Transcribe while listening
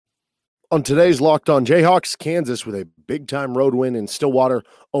On today's Locked On Jayhawks, Kansas with a big-time road win in Stillwater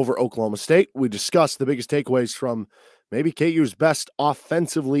over Oklahoma State. We discuss the biggest takeaways from maybe KU's best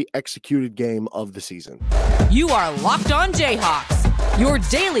offensively executed game of the season. You are Locked On Jayhawks, your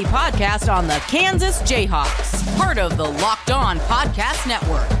daily podcast on the Kansas Jayhawks, part of the Locked On Podcast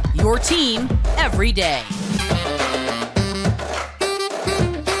Network, your team every day.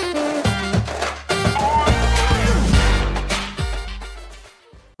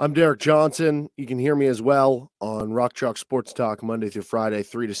 I'm Derek Johnson. You can hear me as well on Rock Chalk Sports Talk Monday through Friday,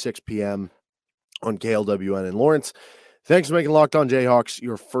 3 to 6 p.m. on KLWN in Lawrence. Thanks for making Locked On Jayhawks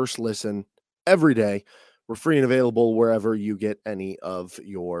your first listen every day. We're free and available wherever you get any of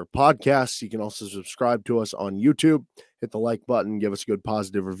your podcasts. You can also subscribe to us on YouTube. Hit the like button. Give us a good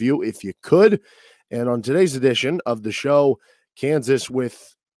positive review if you could. And on today's edition of the show, Kansas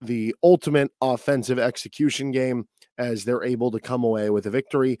with the ultimate offensive execution game, as they're able to come away with a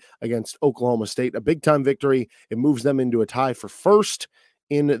victory against Oklahoma State, a big-time victory. It moves them into a tie for first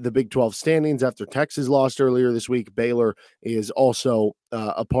in the Big 12 standings after Texas lost earlier this week. Baylor is also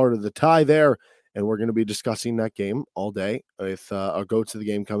a part of the tie there, and we're going to be discussing that game all day with our go to the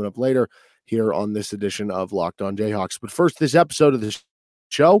game coming up later here on this edition of Locked On Jayhawks. But first, this episode of the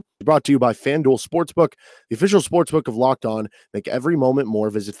show is brought to you by FanDuel Sportsbook, the official sportsbook of Locked On. Make every moment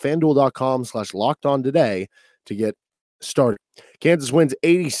more. Visit FanDuel.com/LockedOn today to get started. Kansas wins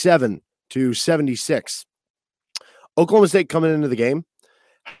 87-76. Oklahoma State coming into the game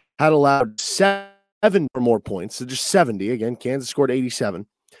had allowed 7 or more points, so just 70. Again, Kansas scored 87.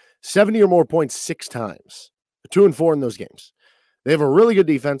 70 or more points 6 times. 2-4 in those games. They have a really good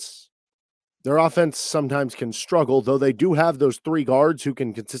defense. Their offense sometimes can struggle, though they do have those 3 guards who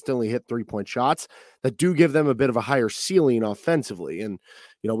can consistently hit 3-point shots that do give them a bit of a higher ceiling offensively. And,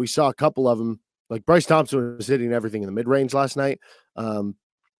 you know, we saw a couple of them. Like Bryce Thompson was hitting everything in the mid-range last night,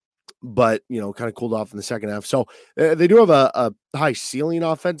 but, you know, kind of cooled off in the second half. So they do have a high ceiling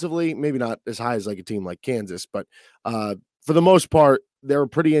offensively, maybe not as high as like a team like Kansas, but for the most part, they're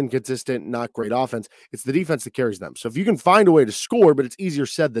pretty inconsistent, not great offense. It's the defense that carries them. So if you can find a way to score, but it's easier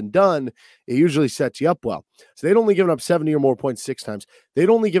said than done, it usually sets you up well. So they'd only given up 70 or more points 6 times. They'd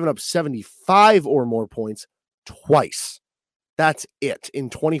only given up 75 or more points twice. That's it in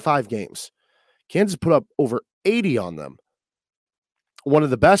 25 games. Kansas put up over 80 on them. One of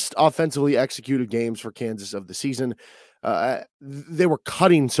the best offensively executed games for Kansas of the season. They were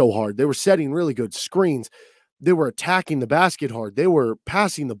cutting so hard. They were setting really good screens. They were attacking the basket hard. They were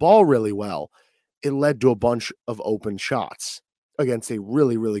passing the ball really well. It led to a bunch of open shots against a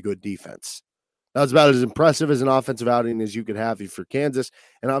really, really good defense. That was about as impressive as an offensive outing as you could have for Kansas,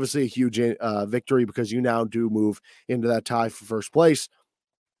 and obviously a huge victory because you now do move into that tie for first place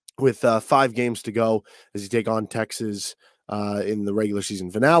with 5 games to go as you take on Texas in the regular season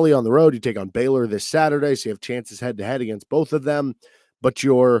finale on the road. You take on Baylor this Saturday, so you have chances head-to-head against both of them. But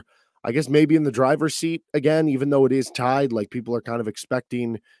you're, I guess, maybe in the driver's seat again, even though it is tied. Like, people are kind of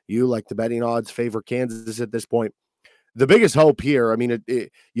expecting you, like the betting odds favor Kansas at this point. The biggest hope here, I mean,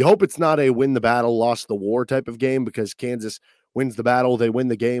 you hope it's not a win the battle, lost the war type of game, because Kansas wins the battle, they win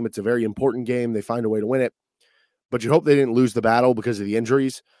the game. It's a very important game. They find a way to win it. But you hope they didn't lose the battle because of the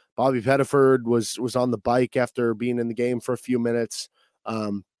injuries. Bobby Pettiford was on the bike after being in the game for a few minutes.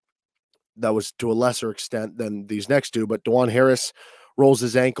 That was to a lesser extent than these next two, but DeJuan Harris rolls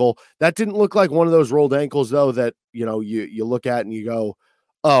his ankle. That didn't look like one of those rolled ankles, though, that, you know, you look at and you go,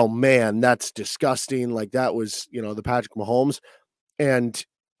 oh man, that's disgusting. Like, that was, you know, the Patrick Mahomes. And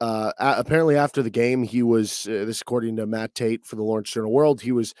apparently after the game, he was, this according to Matt Tate for the Lawrence Journal-World,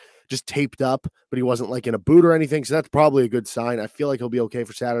 he was just taped up, but he wasn't like in a boot or anything. So that's probably a good sign. I feel like he'll be okay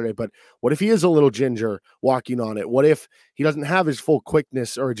for Saturday, but what if he is a little ginger walking on it? What if he doesn't have his full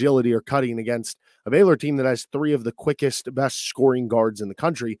quickness or agility or cutting against a Baylor team that has 3 of the quickest, best scoring guards in the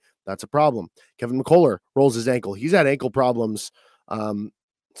country? That's a problem. Kevin McCullar rolls his ankle. He's had ankle problems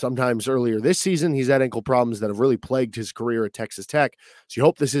sometimes earlier this season. He's had ankle problems that have really plagued his career at Texas Tech. So you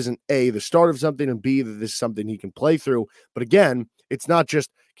hope this isn't A, the start of something, and B, that this is something he can play through. But again, it's not just,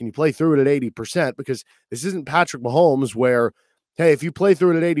 can you play through it at 80%? Because this isn't Patrick Mahomes where, hey, if you play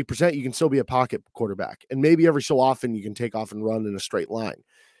through it at 80%, you can still be a pocket quarterback. And maybe every so often you can take off and run in a straight line.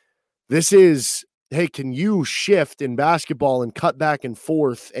 This is, hey, can you shift in basketball and cut back and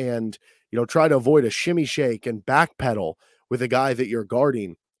forth and, you know, try to avoid a shimmy shake and backpedal with a guy that you're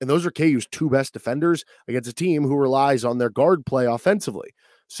guarding? And those are KU's 2 best defenders against a team who relies on their guard play offensively.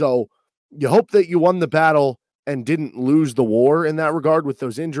 So you hope that you won the battle and didn't lose the war in that regard with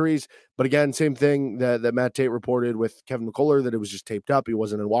those injuries. But again, same thing that Matt Tate reported with Kevin McCullar, that it was just taped up. He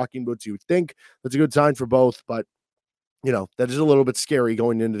wasn't in walking boots. You would think that's a good sign for both, but That is a little bit scary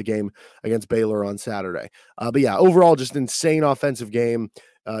going into the game against Baylor on Saturday. But yeah, overall, just insane offensive game.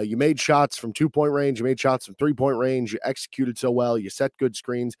 You made shots from 2-point range. You made shots from 3-point range. You executed so well. You set good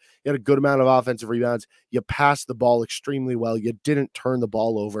screens. You had a good amount of offensive rebounds. You passed the ball extremely well. You didn't turn the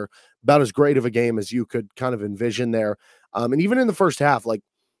ball over. About as great of a game as you could kind of envision there. And even in the first half,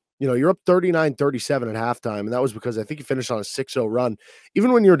 you're up 39-37 at halftime, and that was because I think you finished on a 6-0 run.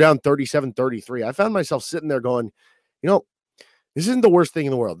 Even when you're down 37-33, I found myself sitting there going, this isn't the worst thing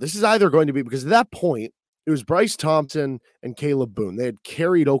in the world. This is either going to be, because at that point, it was Bryce Thompson and Caleb Boone. They had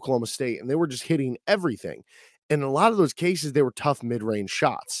carried Oklahoma State, and they were just hitting everything. And in a lot of those cases, they were tough mid-range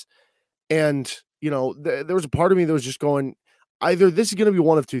shots. And, there was a part of me that was just going, either this is going to be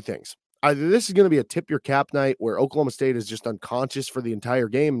one of two things. Either this is going to be a tip your cap night where Oklahoma State is just unconscious for the entire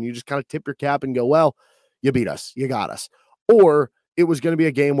game, and you just kind of tip your cap and go, well, you beat us. You got us. Or it was going to be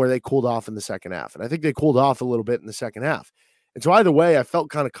a game where they cooled off in the second half. And I think they cooled off a little bit in the second half. And so either way, I felt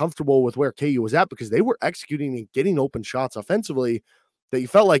kind of comfortable with where KU was at because they were executing and getting open shots offensively that you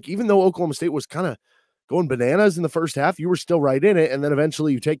felt like even though Oklahoma State was kind of going bananas in the first half, you were still right in it. And then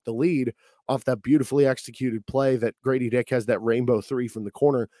eventually you take the lead off that beautifully executed play that Grady Dick has that rainbow three from the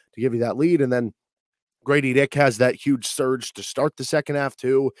corner to give you that lead. And then Grady Dick has that huge surge to start the second half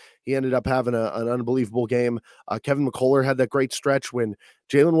too. He ended up having an unbelievable game. Kevin McCullough had that great stretch when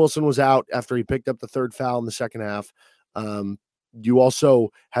Jalen Wilson was out after he picked up the third foul in the second half. You also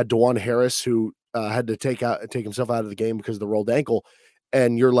had DeJuan Harris, who had to take himself out of the game because of the rolled ankle.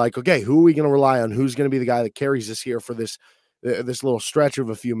 And you're like, okay, who are we going to rely on? Who's going to be the guy that carries us here for this little stretch of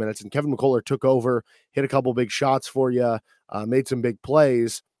a few minutes? And Kevin McCullough took over, hit a couple big shots for you, made some big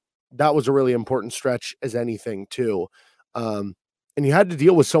plays. That was a really important stretch as anything too. And you had to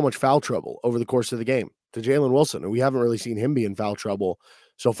deal with so much foul trouble over the course of the game to Jalen Wilson. And we haven't really seen him be in foul trouble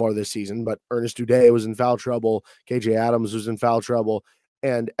so far this season, but Ernest Uday was in foul trouble. KJ Adams was in foul trouble,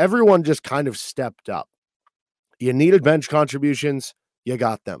 and everyone just kind of stepped up. You needed bench contributions. You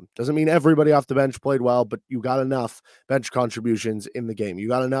got them. Doesn't mean everybody off the bench played well, but you got enough bench contributions in the game. You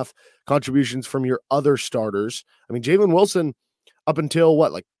got enough contributions from your other starters. I mean, Jalen Wilson, up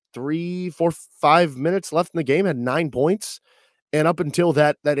until 3, 4, 5 minutes left in the game, had 9 points. And up until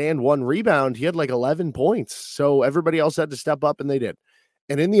that and one rebound, he had 11 points. So everybody else had to step up, and they did.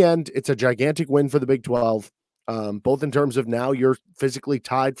 And in the end, it's a gigantic win for the Big 12, both in terms of now you're physically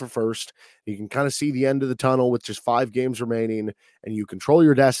tied for first. You can kind of see the end of the tunnel with just 5 games remaining, and you control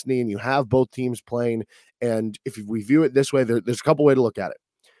your destiny, and you have both teams playing. And if we view it this way, there's a couple ways to look at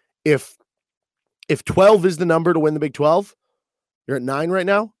it. If 12 is the number to win the Big 12, you're at 9 right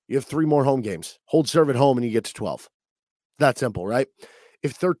now. You have 3 more home games. Hold serve at home, and you get to 12. That simple, right?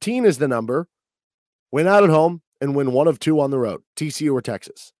 If 13 is the number, win out at home and win 1 of 2 on the road, TCU or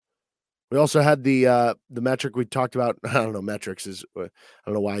Texas. We also had the metric we talked about. I don't know, metrics is, I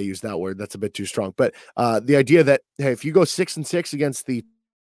don't know why I use that word. That's a bit too strong. But the idea that, hey, if you go 6-6 against the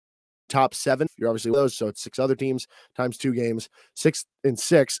top 7, you're obviously those. So it's 6 other teams times 2 games,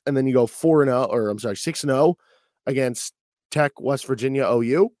 6-6. And then you go 6-0 against Tech, West Virginia,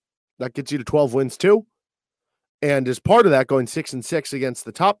 OU. That gets you to 12 wins too. And as part of that, going 6-6 against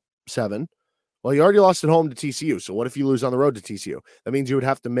the top 7, well, you already lost at home to TCU. So what if you lose on the road to TCU? That means you would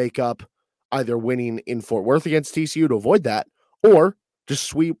have to make up either winning in Fort Worth against TCU to avoid that, or just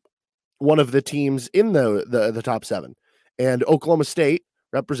sweep one of the teams in the top 7. And Oklahoma State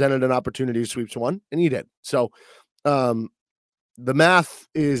represented an opportunity to sweep one, and you did. So the math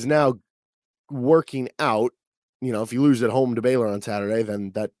is now working out. If you lose at home to Baylor on Saturday,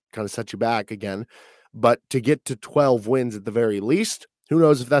 then that kind of sets you back again. But to get to 12 wins at the very least, who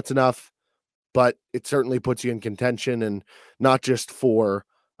knows if that's enough, but it certainly puts you in contention, and not just for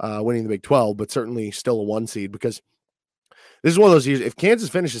winning the Big 12, but certainly still a 1 seed, because this is one of those years. If Kansas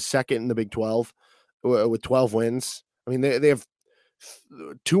finishes second in the Big 12 with 12 wins, I mean, they have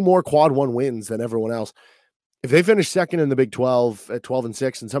 2 more quad 1 wins than everyone else. If they finish second in the Big 12 at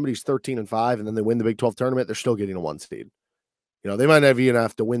 12-6 and somebody's 13-5 and then they win the Big 12 tournament, they're still getting a 1 seed. They might not even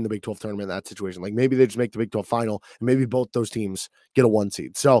have to win the Big 12 tournament in that situation. Like maybe they just make the Big 12 final, and maybe both those teams get a 1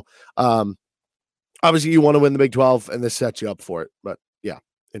 seed. So obviously you want to win the Big 12, and this sets you up for it. But yeah,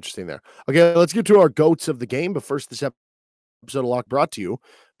 interesting there. Okay, let's get to our GOATs of the game. But first, this episode of Lock brought to you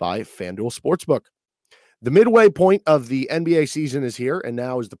by FanDuel Sportsbook. The midway point of the NBA season is here, and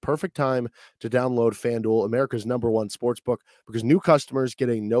now is the perfect time to download FanDuel, America's #1 sportsbook, because new customers get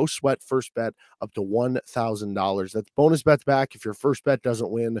a no-sweat first bet up to $1,000. That's bonus bets back if your first bet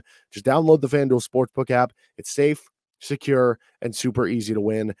doesn't win. Just download the FanDuel Sportsbook app. It's safe, secure, and super easy to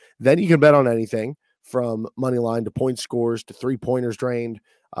win. Then you can bet on anything from money line to point scores to 3-pointers drained.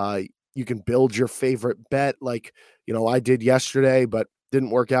 You can build your favorite bet like, I did yesterday, but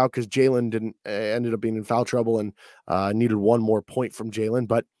didn't work out because Jalen didn't ended up being in foul trouble and needed one more point from Jalen.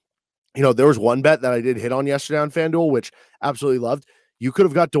 But, there was one bet that I did hit on yesterday on FanDuel, which absolutely loved. You could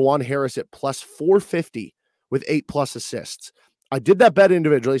have got DeJuan Harris at plus 450 with 8+ assists. I did that bet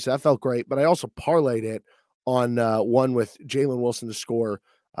individually, so that felt great, but I also parlayed it on one with Jalen Wilson to score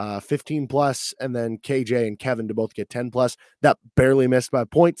 15+, and then KJ and Kevin to both get 10+. That barely missed by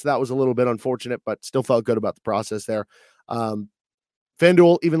points. That was a little bit unfortunate, but still felt good about the process there.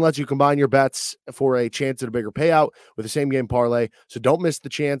 FanDuel even lets you combine your bets for a chance at a bigger payout with the same game parlay. So don't miss the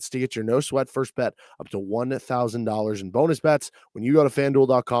chance to get your no sweat first bet up to $1,000 in bonus bets when you go to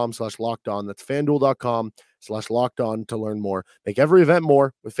FanDuel.com/lockedon. That's FanDuel.com/lockedon to learn more. Make every event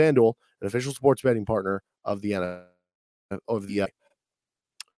more with FanDuel, an official sports betting partner of the NFL.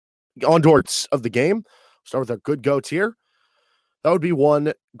 On towards of the game. Start with our good goats here. That would be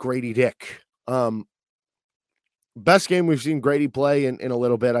one Grady Dick. Best game we've seen Grady play in a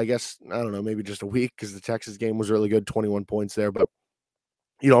little bit, I guess. I don't know, maybe just a week because the Texas game was really good, 21 points there. But,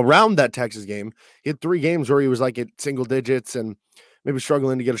 around that Texas game, he had 3 games where he was like at single digits and maybe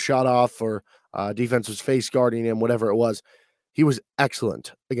struggling to get a shot off, or defense was face guarding him, whatever it was. He was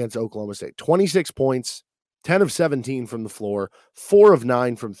excellent against Oklahoma State. 26 points, 10 of 17 from the floor, 4 of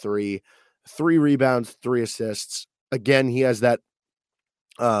 9 from 3, 3 rebounds, 3 assists. Again, he has that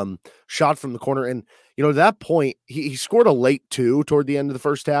shot from the corner. And, at that point, he scored a late 2 toward the end of the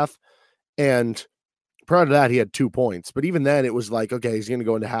first half. And prior to that, he had 2 points. But even then, it was like, okay, he's going to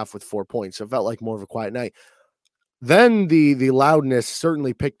go into half with 4 points. So it felt like more of a quiet night. Then the loudness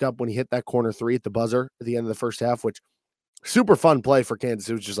certainly picked up when he hit that corner 3 at the buzzer at the end of the first half, which super fun play for Kansas.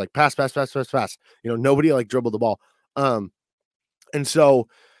 It was just like pass. Nobody like dribbled the ball. And so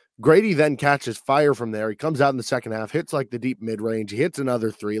Grady then catches fire from there. He comes out in the second half, hits like the deep mid-range. He hits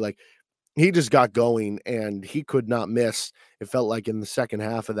another 3. Like, he just got going and he could not miss. It felt like in the second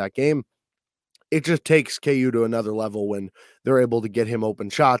half of that game. It just takes KU to another level when they're able to get him open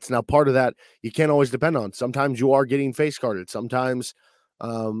shots. Now, part of that you can't always depend on. Sometimes you are getting face guarded. Sometimes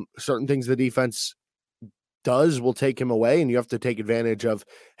certain things the defense will take him away, and you have to take advantage of,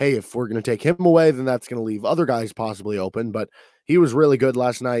 hey, if we're going to take him away, then that's going to leave other guys possibly open. But he was really good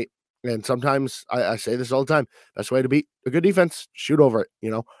last night. And sometimes I say this all the time, best way to beat a good defense, shoot over it,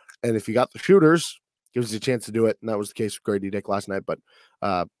 and if you got the shooters, gives you a chance to do it. And that was the case with Grady Dick last night. But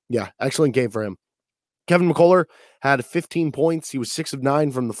excellent game for him. Kevin McCullar had 15 points. He was 6 of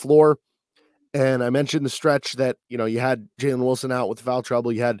 9 from the floor. And I mentioned the stretch that, you had Jalen Wilson out with foul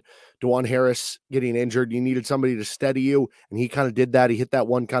trouble. You had DeJuan Harris getting injured. You needed somebody to steady you. And he kind of did that. He hit that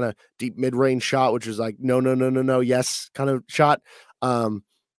one kind of deep mid-range shot, which was like, no, yes, kind of shot. And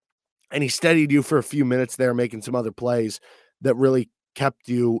he steadied you for a few minutes there, making some other plays that really kept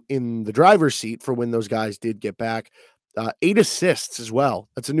you in the driver's seat for when those guys did get back. 8 assists as well.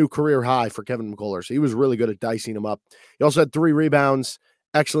 That's a new career high for Kevin McCullar. So he was really good at dicing him up. He also had 3 rebounds.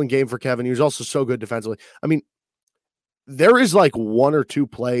 Excellent game for Kevin. He was also so good defensively. I mean, there is like 1 or 2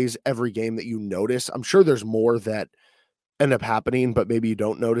 plays every game that you notice. I'm sure there's more that end up happening, but maybe you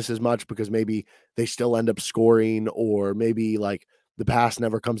don't notice as much because maybe they still end up scoring, or maybe like the pass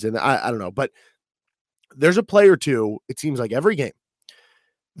never comes in. I don't know. But there's a play or 2, it seems like every game,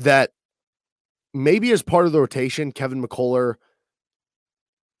 that maybe as part of the rotation, Kevin McCullar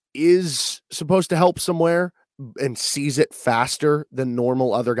is supposed to help somewhere and sees it faster than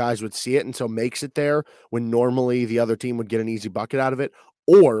normal other guys would see it, and so makes it there when normally the other team would get an easy bucket out of it.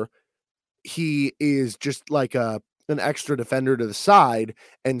 Or he is just like an extra defender to the side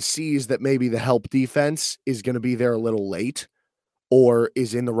and sees that maybe the help defense is going to be there a little late, or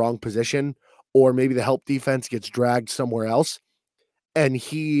is in the wrong position, or maybe the help defense gets dragged somewhere else. And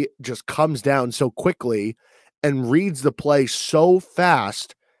he just comes down so quickly and reads the play so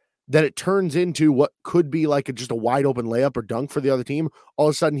fast that it turns into what could be like just a wide open layup or dunk for the other team. All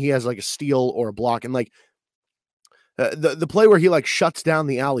of a sudden he has like a steal or a block, and like the play where he like shuts down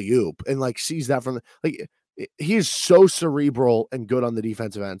the alley-oop and like sees that from he is so cerebral and good on the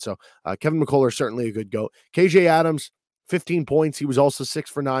defensive end. So Kevin McCullar, certainly a good goat. KJ Adams, 15 points. He was also 6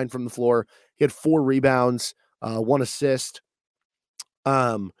 for 9 from the floor. He had 4 rebounds, 1 assist.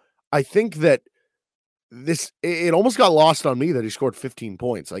 I think that it almost got lost on me that he scored 15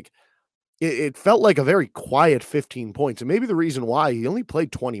 points. Like it felt like a very quiet 15 points. And maybe the reason why he only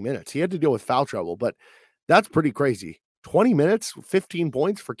played 20 minutes, he had to deal with foul trouble, but that's pretty crazy. 20 minutes, 15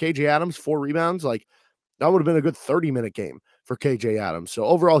 points for KJ Adams, 4 rebounds. Like that would have been a good 30-minute game for KJ Adams. So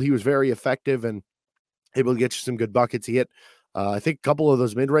overall, he was very effective and able to get you some good buckets. He hit, I think, a couple of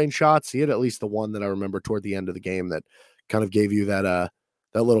those mid-range shots. He had at least the one that I remember toward the end of the game that kind of gave you that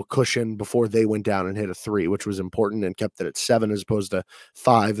that little cushion before they went down and hit a 3, which was important, and kept it at 7 as opposed to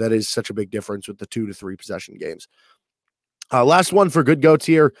 5. That is such a big difference with the 2 to 3 possession games. Last one for good goats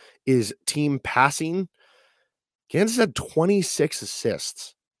here is team passing. Kansas had 26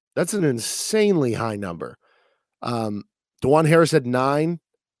 assists. That's an insanely high number. DeJuan Harris had 9.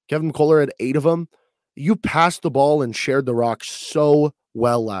 Kevin McCullough had 8 of them. You passed the ball and shared the rock so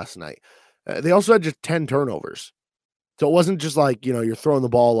well last night. They also had just 10 turnovers. So it wasn't just like, you're throwing the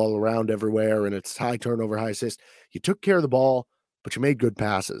ball all around everywhere and it's high turnover, high assist. You took care of the ball, but you made good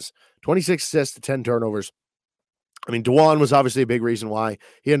passes. 26 assists to 10 turnovers. I mean, DeJuan was obviously a big reason why.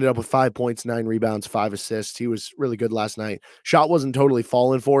 He ended up with 5 points, 9 rebounds, 5 assists. He was really good last night. Shot wasn't totally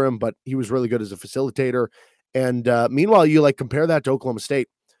falling for him, but he was really good as a facilitator. And meanwhile, you compare that to Oklahoma State.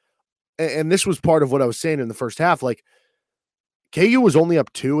 And this was part of what I was saying in the first half. KU was only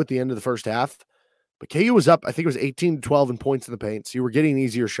up 2 at the end of the first half, but KU was up, I think it was 18 to 12 in points in the paint. So you were getting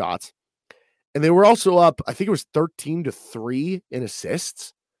easier shots. And they were also up, I think it was 13 to 3 in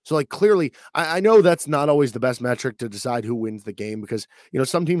assists. So clearly, I know that's not always the best metric to decide who wins the game because,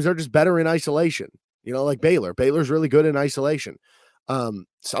 some teams are just better in isolation, like Baylor. Baylor's really good in isolation.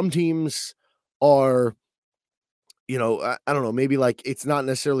 Some teams are, I don't know, maybe it's not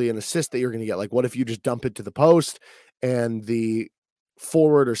necessarily an assist that you're going to get. What if you just dump it to the post and the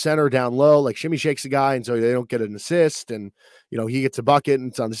forward or center down low, shimmy shakes a guy and so they don't get an assist and, he gets a bucket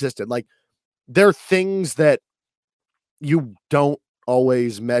and it's unassisted. There are things that you don't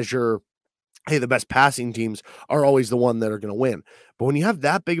always measure. Hey, the best passing teams are always the one that are going to win. But when you have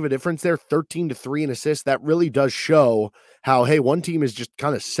that big of a difference there, 13 to 3 in assists, that really does show how, hey, one team is just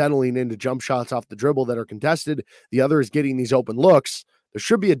kind of settling into jump shots off the dribble that are contested. The other is getting these open looks. There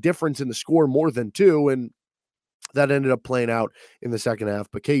should be a difference in the score more than 2. And that ended up playing out in the second half.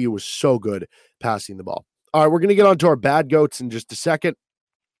 But KU was so good passing the ball. All right, we're going to get on to our bad goats in just a second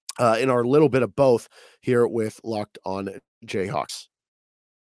in our little bit of both here with Locked On Jayhawks.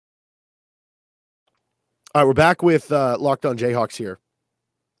 All right, we're back with Locked On Jayhawks here.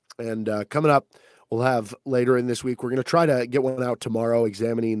 And coming up, we'll have later in this week, we're going to try to get one out tomorrow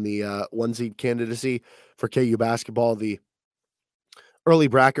examining the 1 seed candidacy for KU basketball. The early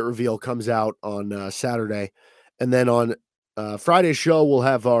bracket reveal comes out on Saturday. And then on Friday's show, we'll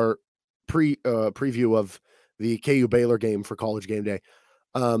have our preview of the KU Baylor game for College Game Day.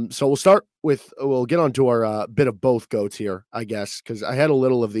 So we'll get on to our bit of both goats here, I guess, because I had a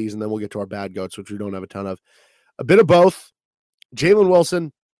little of these and then we'll get to our bad goats, which we don't have a ton of. A bit of both. Jalen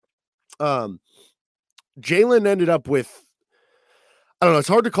Wilson. Jalen ended up with, I don't know, it's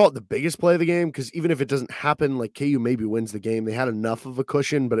hard to call it the biggest play of the game because even if it doesn't happen, KU maybe wins the game. They had enough of a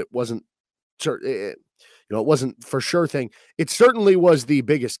cushion, but it wasn't it wasn't for sure thing. It certainly was the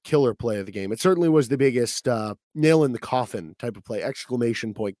biggest killer play of the game. It certainly was the biggest nail in the coffin type of play,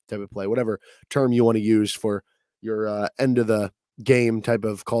 exclamation point type of play, whatever term you want to use for your end of the game type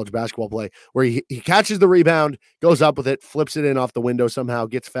of college basketball play, where he catches the rebound, goes up with it, flips it in off the window somehow,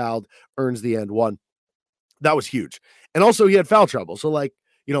 gets fouled, earns the end one. That was huge. And also he had foul trouble. So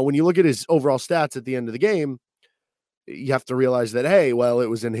when you look at his overall stats at the end of the game, you have to realize that, hey, well, it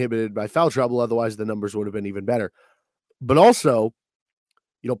was inhibited by foul trouble. Otherwise, the numbers would have been even better. But also,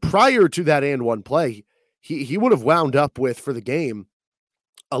 prior to that and one play, he would have wound up with, for the game,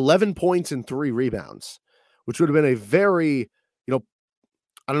 11 points and 3 rebounds, which would have been a very,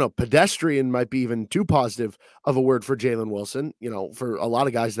 I don't know, pedestrian might be even too positive of a word for Jalen Wilson. For a lot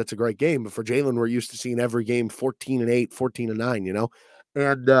of guys, that's a great game. But for Jalen, we're used to seeing every game 14-8, 14-9,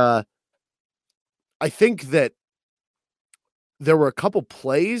 And I think that there were a couple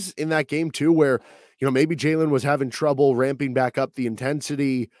plays in that game too where, maybe Jalen was having trouble ramping back up the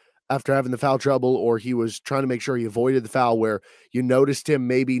intensity after having the foul trouble, or he was trying to make sure he avoided the foul where you noticed him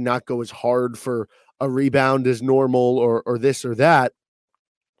maybe not go as hard for a rebound as normal or this or that.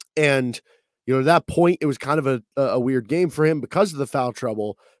 And, at that point, it was kind of a weird game for him because of the foul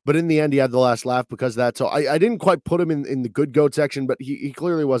trouble. But in the end, he had the last laugh because of that. So I didn't quite put him in the good goat section, but he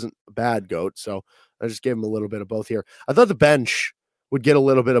clearly wasn't a bad goat. So I just gave him a little bit of both here. I thought the bench would get a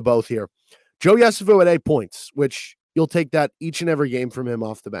little bit of both here. Joe Yesufu had 8 points, which you'll take that each and every game from him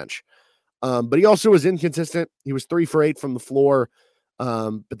off the bench. But he also was inconsistent. He was 3 for 8 from the floor.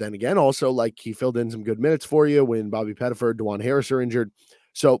 But then again, also he filled in some good minutes for you when Bobby Pettiford, DeJuan Harris are injured.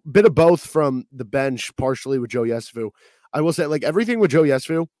 So bit of both from the bench, partially with Joe Yesufu. I will say, everything with Joe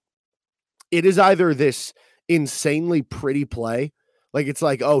Yesufu, it is either this insanely pretty play, it's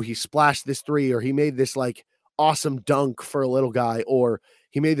oh, he splashed this 3, or he made this awesome dunk for a little guy, or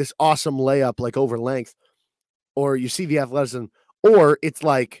he made this awesome layup over length, or you see the athleticism, or it's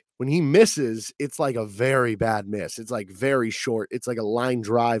when he misses, it's like a very bad miss. It's like very short. It's like a line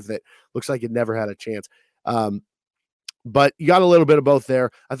drive that looks like it never had a chance. But you got a little bit of both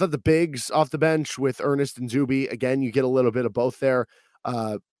there. I thought the bigs off the bench with Ernest and Zuby, again, you get a little bit of both there.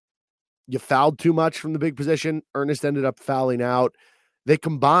 You fouled too much from the big position. Ernest ended up fouling out. They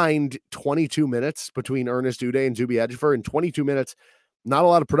combined 22 minutes between Ernest Udeh and Zuby Ejiofor. In 22 minutes, not a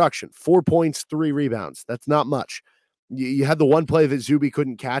lot of production. 4 points, 3 rebounds. That's not much. You had the one play that Zuby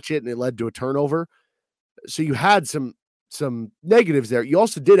couldn't catch it, and it led to a turnover. So you had some negatives there. You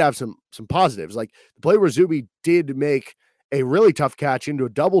also did have some positives. Like the play where Zuby did make a really tough catch into a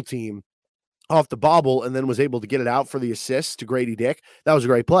double team off the bobble and then was able to get it out for the assist to Grady Dick. That was a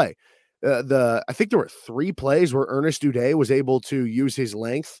great play. I think there were 3 plays where Ernest Udeh was able to use his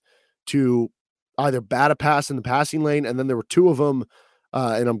length to either bat a pass in the passing lane, and then there were 2 of them,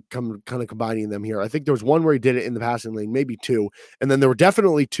 and I'm kind of combining them here. I think there was one where he did it in the passing lane, maybe 2, and then there were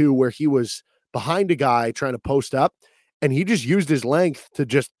definitely 2 where he was behind a guy trying to post up, and he just used his length to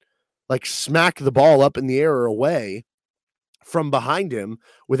just like smack the ball up in the air or away from behind him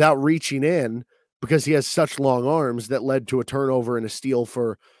without reaching in, because he has such long arms. That led to a turnover and a steal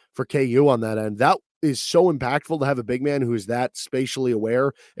for KU on that end. That is so impactful to have a big man who is that spatially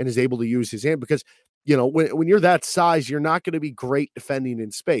aware and is able to use his hand, because, you know, when you're that size, you're not going to be great defending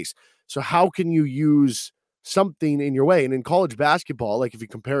in space. So how can you use something in your way? And in college basketball, like if you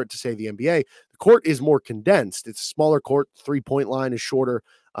compare it to, say, the NBA, the court is more condensed. It's a smaller court. 3-point line is shorter.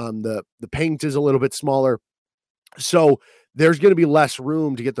 The paint is a little bit smaller. So there's going to be less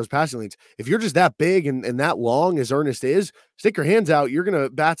room to get those passing lanes. If you're just that big and that long as Ernest is, stick your hands out. You're going to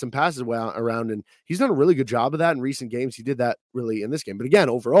bat some passes around, and he's done a really good job of that in recent games. He did that really in this game. But again,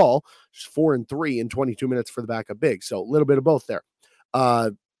 overall, just 4 and 3 in 22 minutes for the backup big. So a little bit of both there.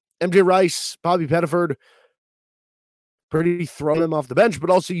 MJ Rice, Bobby Pettiford, pretty throwing them off the bench, but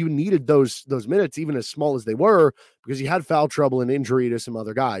also you needed those minutes, even as small as they were, because you had foul trouble and injury to some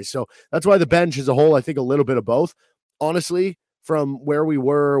other guys. So that's why the bench as a whole, I think a little bit of both. Honestly, from where we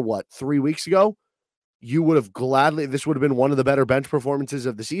were, 3 weeks ago, you would have this would have been one of the better bench performances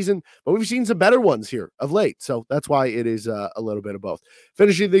of the season, but we've seen some better ones here of late. So that's why it is a little bit of both.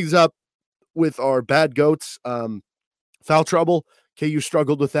 Finishing things up with our bad goats, foul trouble. KU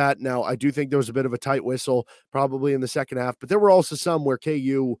struggled with that. Now, I do think there was a bit of a tight whistle probably in the second half, but there were also some where KU,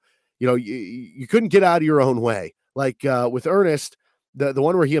 you know, you couldn't get out of your own way. Like with Ernest, the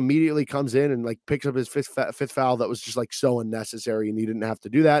one where he immediately comes in and like picks up his fifth foul, that was just like so unnecessary, and he didn't have to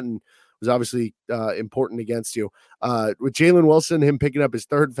do that, and was obviously important against you. With Jalen Wilson, him picking up his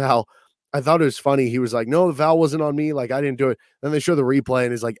 3rd foul, I thought it was funny. He was like, no, the foul wasn't on me. Like, I didn't do it. Then they show the replay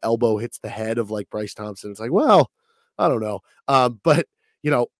and his like elbow hits the head of like Bryce Thompson. It's like, well, I don't know. But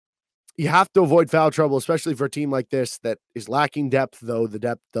you know, you have to avoid foul trouble, especially for a team like this that is lacking depth, though the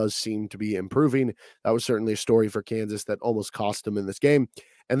depth does seem to be improving. That was certainly a story for Kansas that almost cost them in this game.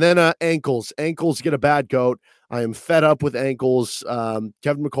 And then ankles. Ankles get a bad goat. I am fed up with ankles.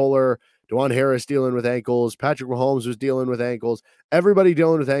 Kevin McCullough, DeJuan Harris dealing with ankles. Patrick Mahomes was dealing with ankles. Everybody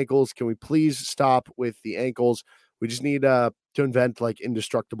dealing with ankles. Can we please stop with the ankles? We just need to invent like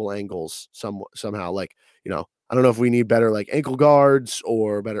indestructible ankles somehow. Like, you know, I don't know if we need better like ankle guards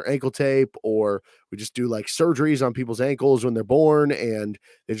or better ankle tape, or we just do like surgeries on people's ankles when they're born and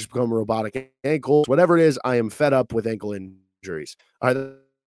they just become robotic ankles. Whatever it is, I am fed up with ankle injuries. All right,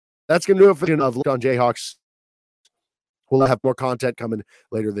 that's going to do it for the Locked On Jayhawks. We'll have more content coming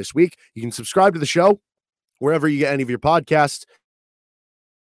later this week. You can subscribe to the show wherever you get any of your podcasts.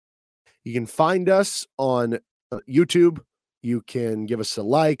 You can find us on YouTube. You can give us a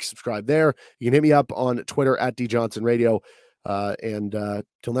like, subscribe there. You can hit me up on Twitter at DJohnsonRadio. And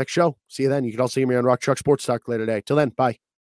till next show, see you then. You can also hear me on Rock Truck Sports Talk later today. Till then, bye.